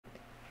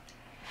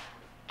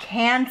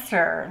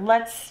Cancer,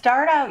 let's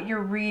start out your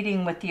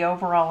reading with the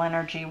overall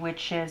energy,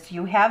 which is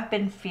you have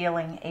been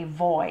feeling a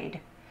void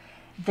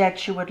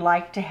that you would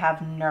like to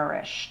have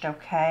nourished,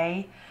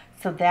 okay?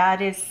 So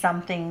that is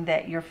something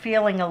that you're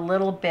feeling a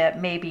little bit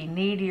maybe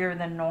needier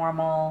than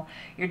normal.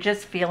 You're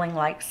just feeling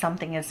like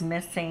something is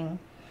missing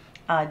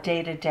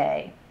day to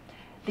day.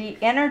 The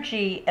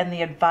energy and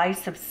the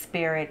advice of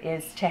Spirit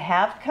is to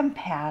have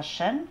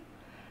compassion,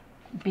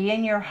 be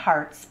in your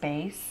heart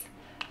space,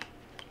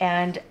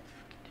 and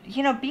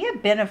be a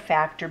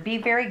benefactor, be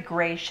very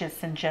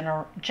gracious and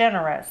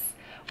generous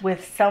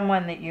with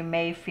someone that you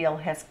may feel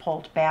has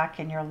pulled back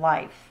in your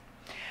life.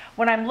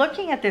 When I'm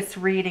looking at this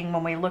reading,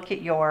 when we look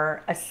at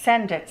your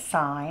ascendant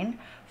sign,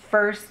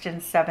 1st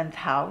and 7th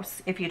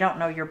house, if you don't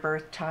know your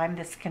birth time,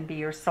 this can be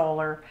your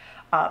solar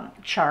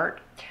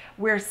chart.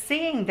 We're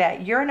seeing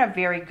that you're in a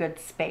very good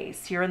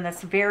space. You're in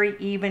this very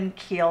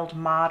even-keeled,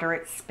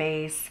 moderate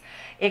space.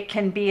 It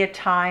can be a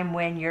time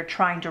when you're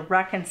trying to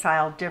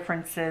reconcile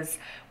differences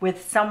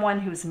with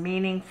someone who's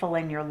meaningful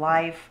in your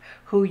life,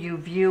 who you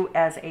view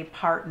as a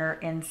partner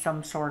in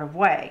some sort of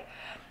way.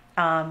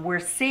 We're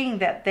seeing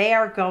that they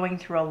are going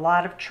through a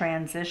lot of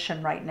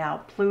transition right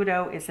now.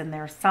 Pluto is in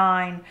their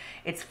sign.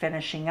 It's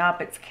finishing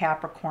up. It's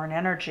Capricorn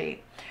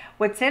energy.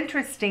 What's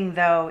interesting,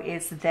 though,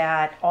 is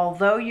that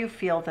although you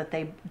feel that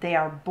they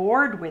are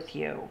bored with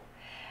you,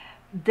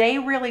 they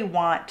really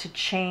want to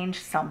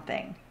change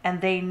something, and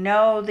they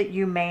know that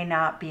you may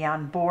not be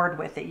on board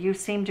with it. You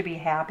seem to be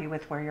happy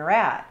with where you're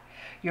at.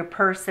 Your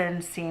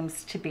person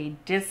seems to be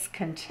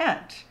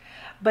discontent.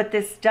 But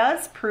this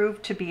does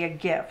prove to be a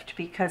gift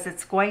because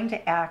it's going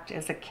to act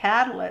as a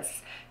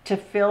catalyst to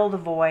fill the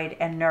void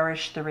and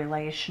nourish the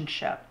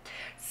relationship.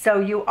 So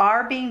you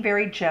are being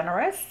very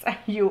generous.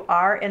 You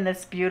are in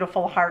this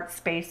beautiful heart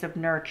space of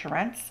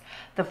nurturance,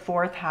 the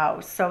 4th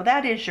house. So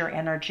that is your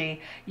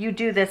energy. You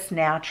do this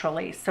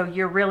naturally. So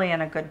you're really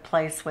in a good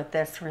place with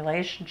this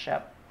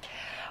relationship.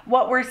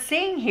 What we're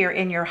seeing here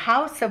in your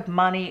house of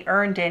money,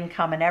 earned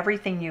income, and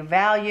everything you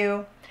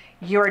value,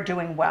 you're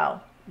doing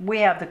well. We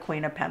have the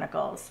Queen of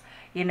Pentacles.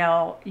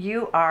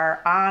 You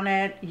are on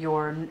it.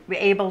 You're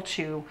able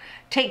to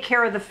take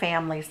care of the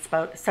family,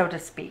 so to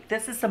speak.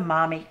 This is a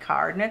mommy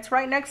card, and it's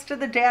right next to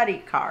the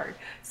daddy card.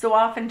 So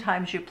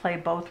oftentimes you play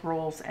both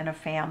roles in a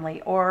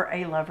family or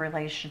a love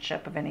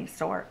relationship of any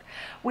sort.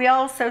 We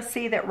also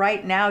see that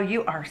right now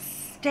you are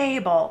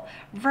stable.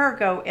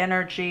 Virgo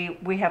energy.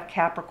 We have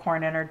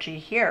Capricorn energy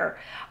here.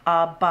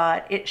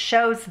 But it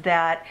shows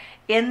that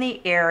in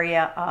the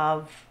area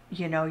of,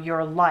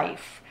 your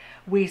life,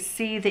 we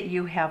see that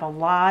you have a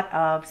lot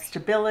of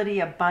stability,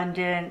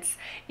 abundance.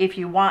 If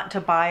you want to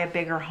buy a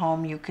bigger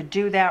home, you could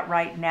do that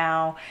right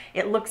now.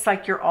 It looks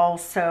like you're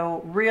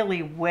also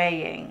really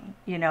weighing,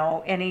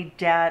 any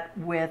debt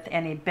with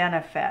any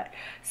benefit.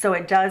 So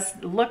it does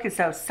look as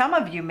though some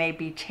of you may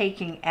be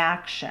taking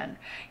action.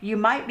 You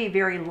might be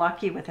very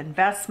lucky with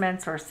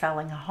investments or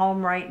selling a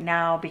home right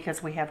now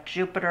because we have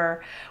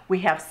Jupiter, we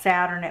have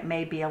Saturn. It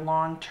may be a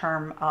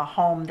long-term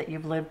home that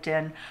you've lived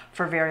in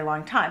for a very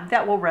long time.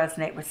 That will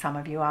resonate with some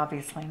of you,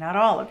 obviously not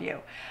all of you,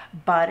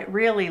 but it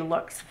really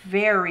looks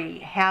very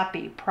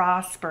happy,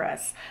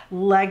 prosperous,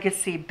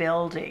 legacy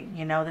building.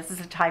 This is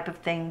a type of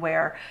thing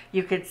where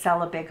you could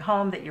sell a big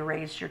home that you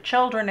raised your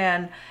children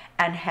in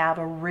and have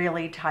a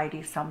really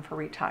tidy sum for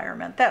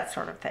retirement, that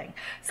sort of thing.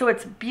 So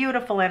it's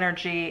beautiful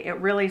energy. It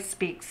really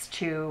speaks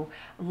to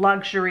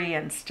luxury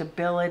and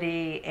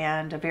stability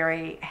and a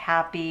very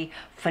happy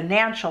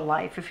financial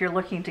life. If you're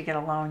looking to get a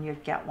loan,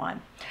 you'd get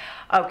one.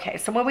 Okay,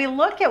 so when we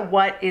look at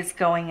what is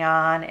going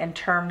on in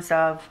terms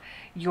of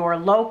your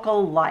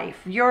local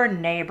life, your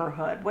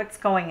neighborhood, what's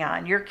going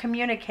on, your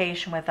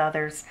communication with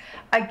others,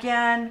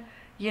 again,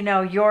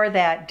 you're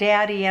that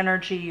daddy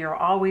energy. You're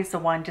always the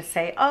one to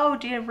say, oh,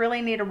 do you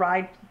really need a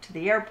ride to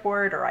the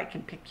airport, or I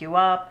can pick you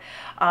up.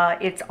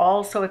 It's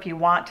also, if you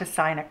want to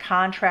sign a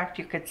contract,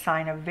 you could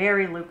sign a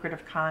very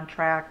lucrative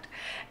contract.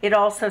 It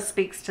also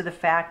speaks to the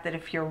fact that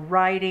if you're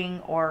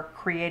writing or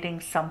creating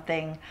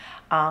something,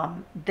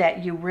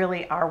 that you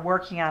really are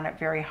working on it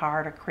very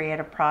hard, a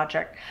creative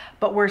project.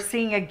 But we're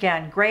seeing,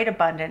 again, great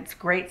abundance,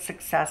 great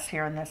success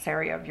here in this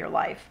area of your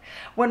life.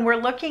 When we're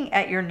looking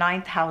at your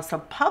 9th house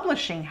of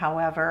publishing,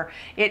 however,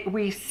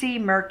 we see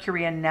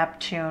Mercury and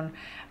Neptune.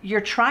 You're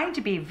trying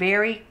to be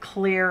very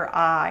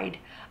clear-eyed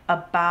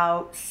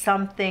about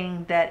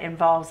something that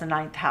involves the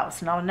 9th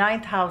house. Now,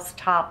 9th house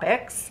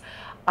topics,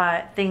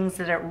 things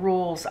that it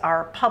rules,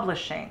 are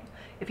publishing.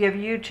 If you have a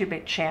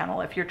YouTube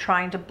channel, if you're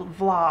trying to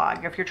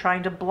vlog, if you're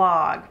trying to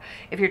blog,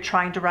 if you're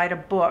trying to write a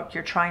book,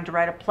 you're trying to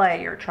write a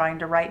play, you're trying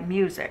to write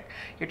music,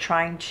 you're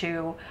trying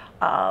to,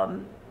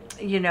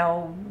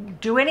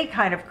 do any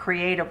kind of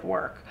creative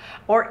work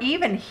or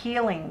even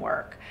healing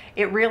work,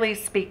 it really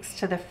speaks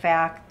to the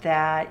fact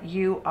that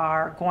you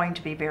are going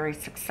to be very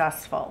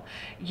successful,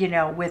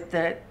 with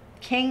the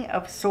King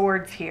of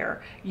Swords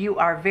here, you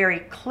are very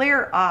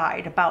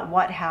clear-eyed about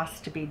what has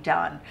to be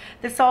done.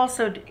 This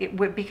also,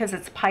 because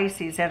it's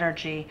Pisces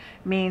energy,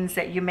 means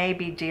that you may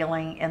be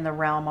dealing in the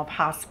realm of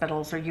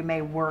hospitals, or you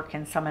may work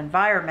in some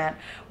environment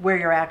where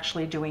you're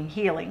actually doing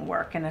healing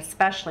work, and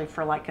especially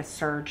for like a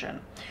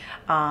surgeon.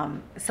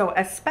 So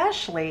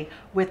especially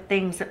with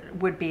things that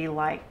would be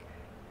like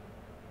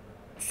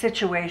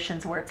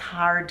situations where it's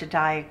hard to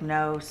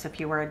diagnose. If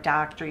you were a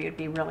doctor, you'd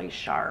be really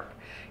sharp.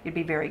 You'd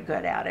be very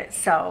good at it.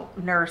 So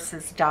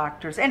nurses,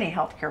 doctors, any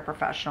healthcare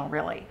professional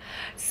really.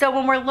 So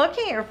when we're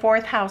looking at your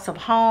 4th house of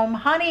home,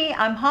 honey,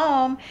 I'm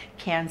home,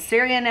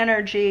 Cancerian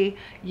energy,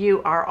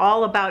 you are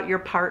all about your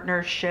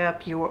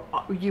partnership.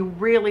 You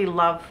really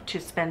love to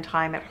spend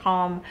time at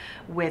home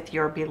with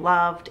your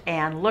beloved.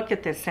 And look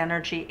at this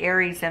energy,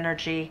 Aries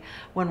energy.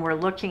 When we're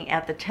looking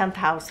at the 10th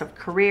house of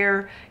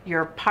career,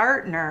 your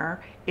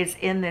partner is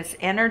in this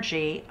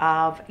energy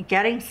of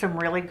getting some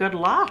really good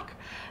luck.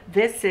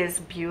 This is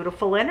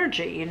beautiful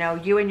energy. You know,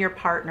 you and your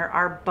partner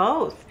are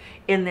both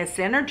in this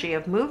energy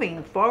of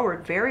moving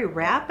forward very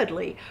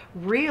rapidly,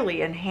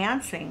 really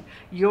enhancing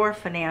your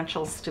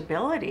financial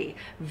stability.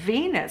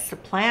 Venus, the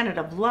planet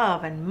of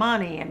love and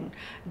money and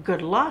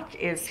good luck,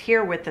 is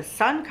here with the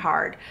Sun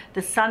card.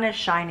 The sun is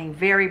shining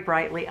very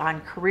brightly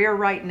on career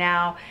right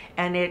now,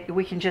 and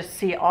we can just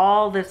see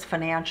all this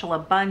financial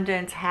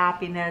abundance,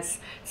 happiness,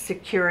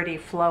 security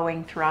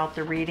flowing throughout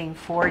the reading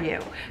for you.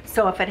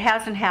 So if it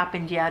hasn't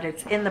happened yet,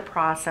 it's in the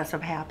process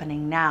of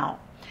happening now.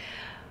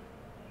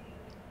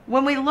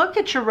 When we look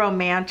at your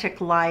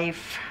romantic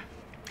life,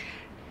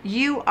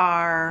 you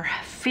are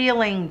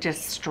feeling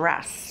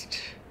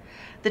distressed.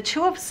 The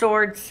 2 of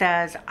Swords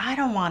says, I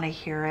don't want to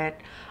hear it.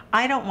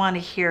 I don't want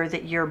to hear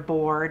that you're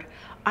bored.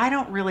 I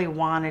don't really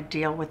want to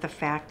deal with the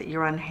fact that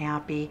you're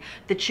unhappy,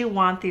 that you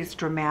want these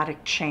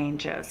dramatic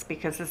changes,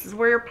 because this is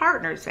where your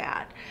partner's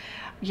at.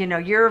 You know,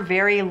 you're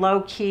very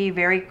low-key,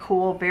 very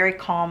cool, very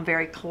calm,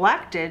 very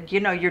collected.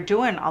 You know, you're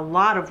doing a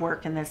lot of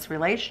work in this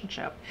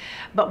relationship.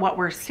 But what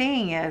we're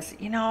seeing is,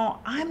 you know,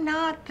 I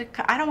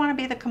don't want to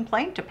be the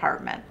complaint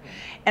department.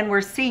 And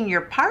we're seeing your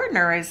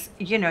partner is,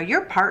 you know,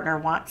 your partner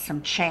wants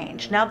some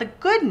change. Now, the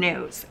good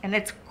news, and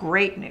it's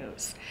great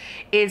news,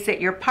 is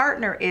that your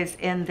partner is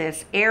in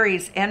this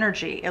Aries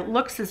energy. It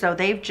looks as though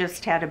they've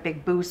just had a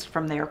big boost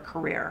from their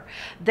career.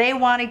 They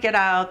want to get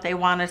out. They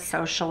want to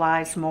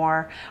socialize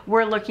more.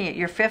 We're looking at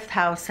your 5th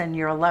house and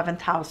your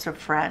 11th house of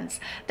friends.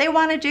 They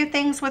want to do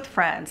things with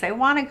friends. They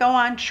want to go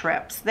on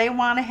trips. They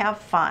want to have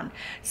fun.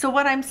 So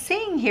what I'm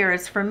seeing here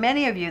is, for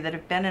many of you that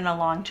have been in a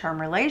long-term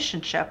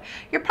relationship,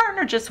 your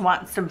partner just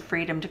wants some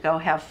freedom to go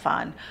have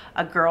fun.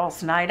 A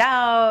girls' night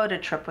out, a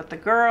trip with the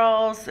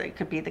girls, it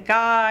could be the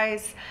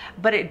guys,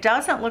 but it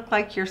doesn't look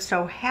like you're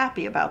so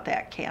happy about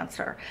that,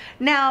 Cancer.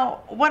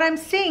 Now, what I'm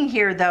seeing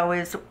here though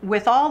is,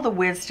 with all the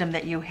wisdom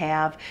that you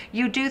have,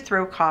 you do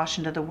throw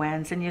caution to the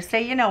winds and you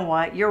say, you know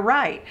what, you're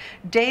right.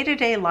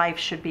 Day-to-day life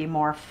should be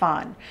more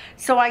fun.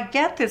 So I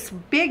get this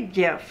big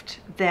gift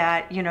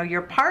that, you know,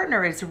 your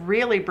partner is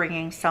really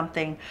bringing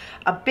something,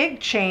 a big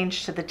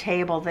change to the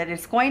table that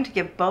is going to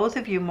give both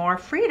of you more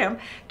freedom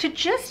to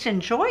just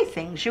enjoy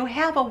things. You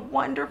have a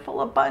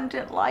wonderful,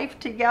 abundant life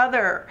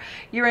together.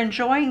 You're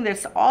enjoying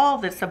all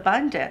this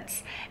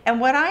abundance. And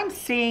what I'm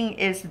seeing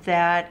is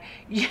that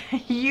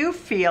you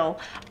feel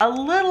a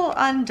little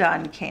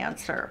undone,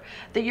 Cancer,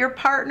 that your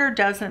partner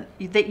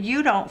that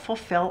you don't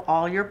fulfill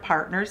all your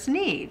partner's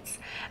needs,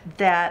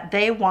 that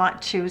they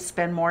want to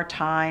spend more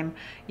time.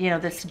 You know,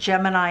 this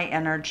Gemini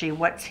energy,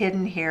 what's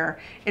hidden here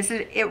is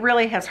that it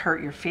really has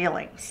hurt your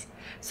feelings.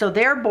 So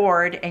they're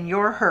bored and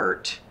you're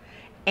hurt.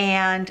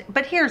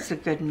 But here's the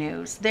good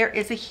news. There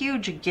is a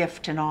huge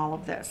gift in all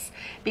of this,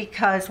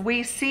 because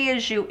we see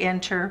as you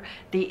enter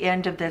the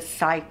end of this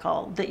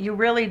cycle that you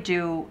really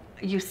do,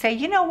 you say,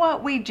 you know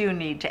what, we do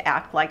need to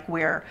act like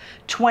we're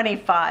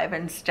 25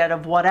 instead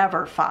of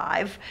whatever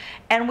 5.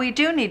 And we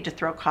do need to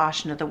throw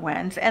caution to the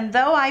winds. And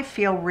though I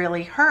feel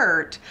really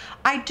hurt,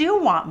 I do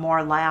want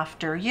more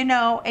laughter, you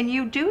know, and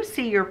you do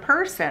see your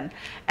person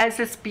as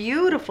this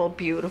beautiful,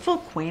 beautiful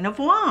Queen of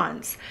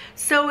Wands.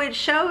 So it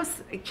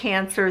shows,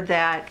 Cancer,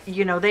 that,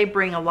 you know, they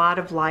bring a lot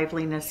of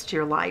liveliness to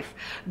your life.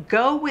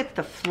 Go with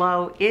the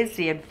flow is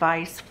the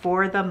advice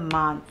for the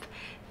month.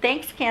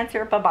 Thanks,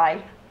 Cancer.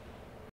 Bye-bye.